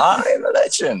I'm a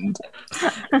legend.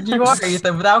 You are,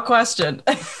 Ethan, without question.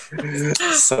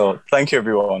 So thank you,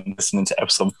 everyone, listening to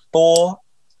episode 4.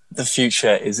 The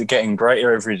future is getting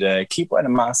brighter every day. Keep wearing a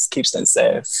mask, keep staying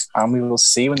safe, and we will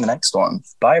see you in the next one.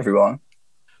 Bye, everyone.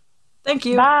 Thank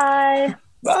you. Bye.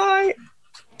 Bye.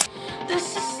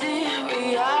 This is